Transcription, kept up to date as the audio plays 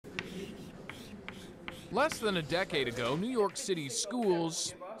Less than a decade ago, New York City's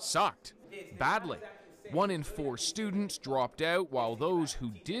schools sucked badly. 1 in 4 students dropped out, while those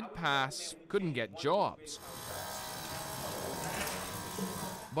who did pass couldn't get jobs.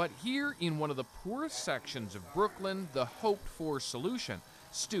 But here in one of the poorest sections of Brooklyn, the hoped-for solution: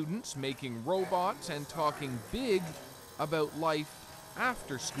 students making robots and talking big about life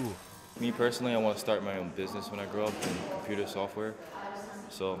after school. Me personally, I want to start my own business when I grow up in computer software,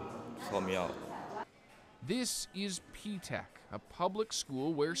 so just help me out. This is P-Tech, a public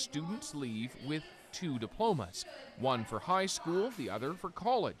school where students leave with 2 diplomas, one for high school, the other for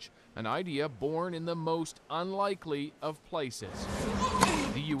college, an idea born in the most unlikely of places,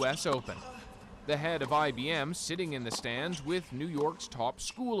 the U.S. Open. The head of IBM sitting in the stands with New York's top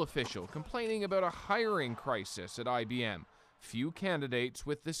school official, complaining about a hiring crisis at IBM. Few candidates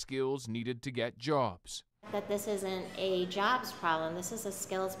with the skills needed to get jobs. That this isn't a jobs problem, this is a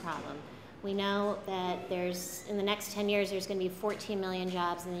skills problem. We know that in the next 10 years, there's going to be 14 million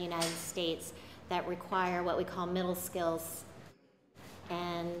jobs in the United States that require what we call middle skills.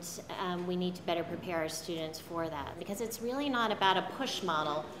 And we need to better prepare our students for that, because it's really not about a push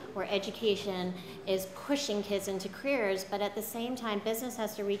model where education is pushing kids into careers, but at the same time, business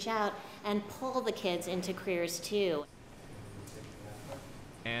has to reach out and pull the kids into careers too.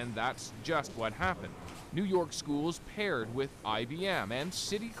 And that's just what happened. New York schools paired with IBM and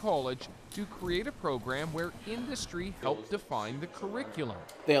City College to create a program where industry helped define the curriculum.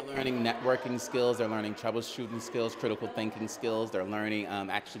 They're learning networking skills, they're learning troubleshooting skills, critical thinking skills, they're learning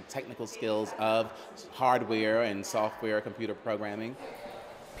actually technical skills of hardware and software, computer programming.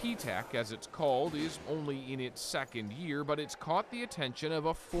 P-Tech, as it's called, is only in its 2nd year, but it's caught the attention of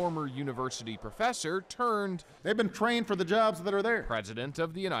a former university professor turned They've been trained for the jobs that are there. President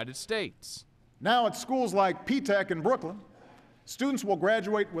of the United States. Now at schools like P-Tech in Brooklyn, students will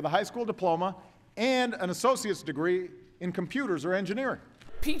graduate with a high school diploma and an associate's degree in computers or engineering.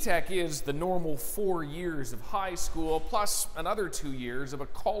 P-Tech is the normal 4 years of high school plus another 2 years of a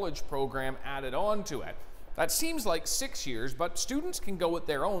college program added on to it. That seems like 6 years, but students can go at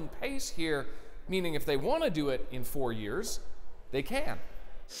their own pace here, meaning if they want to do it in 4 years, they can.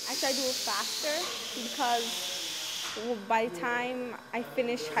 I try to do it faster because by the time I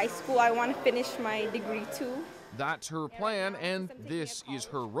finish high school, I want to finish my degree too. That's her plan, and this is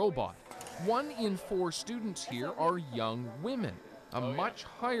her robot. 1 in 4 students here are young women, a much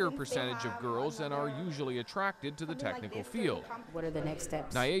higher percentage of girls than are usually attracted to the technical field. What are the next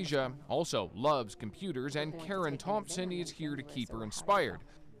steps? Nyasha also loves computers, and Karen Thompson is here to keep her inspired.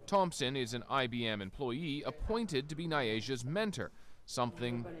 Thompson is an IBM employee appointed to be Nyasha's mentor,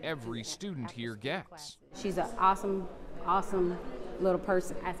 something every student here gets. She's an awesome little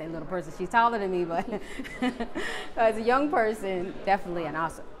person. I say little person, she's taller than me, but as a young person, definitely an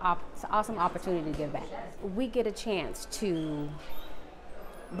awesome opportunity to give back. We get a chance to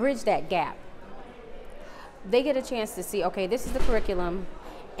bridge that gap. They get a chance to see, okay, this is the curriculum,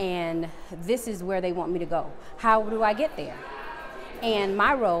 and this is where they want me to go. How do I get there? And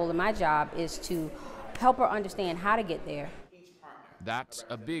my role and my job is to help her understand how to get there. That's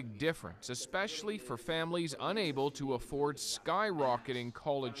a big difference, especially for families unable to afford skyrocketing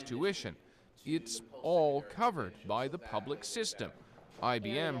college tuition. It's all covered by the public system.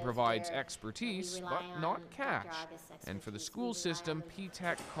 IBM provides expertise, but not cash. And for the school system,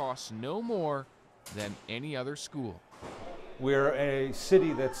 P-Tech costs no more than any other school. We're a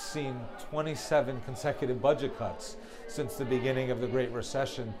city that's seen 27 consecutive budget cuts since the beginning of the Great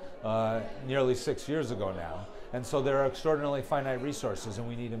Recession nearly 6 years ago now. And so there are extraordinarily finite resources, and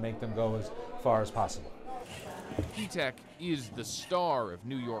we need to make them go as far as possible. P-Tech is the star of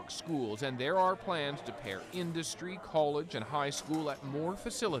New York schools, and there are plans to pair industry, college, and high school at more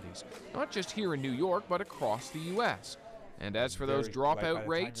facilities, not just here in New York, but across the U.S. And as for those dropout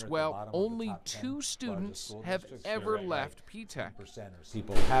rates, well, only 2 students have ever left P-Tech.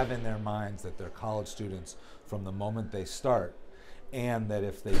 People have in their minds that they're college students from the moment they start, and that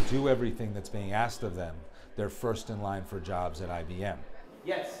if they do everything that's being asked of them, they're first in line for jobs at IBM.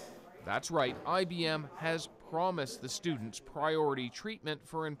 Yes. That's right. IBM has promised the students priority treatment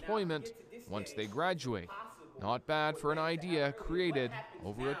for employment once they graduate. Not bad for an idea created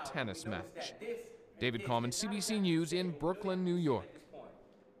over a tennis match. David Common, CBC News in Brooklyn, New York.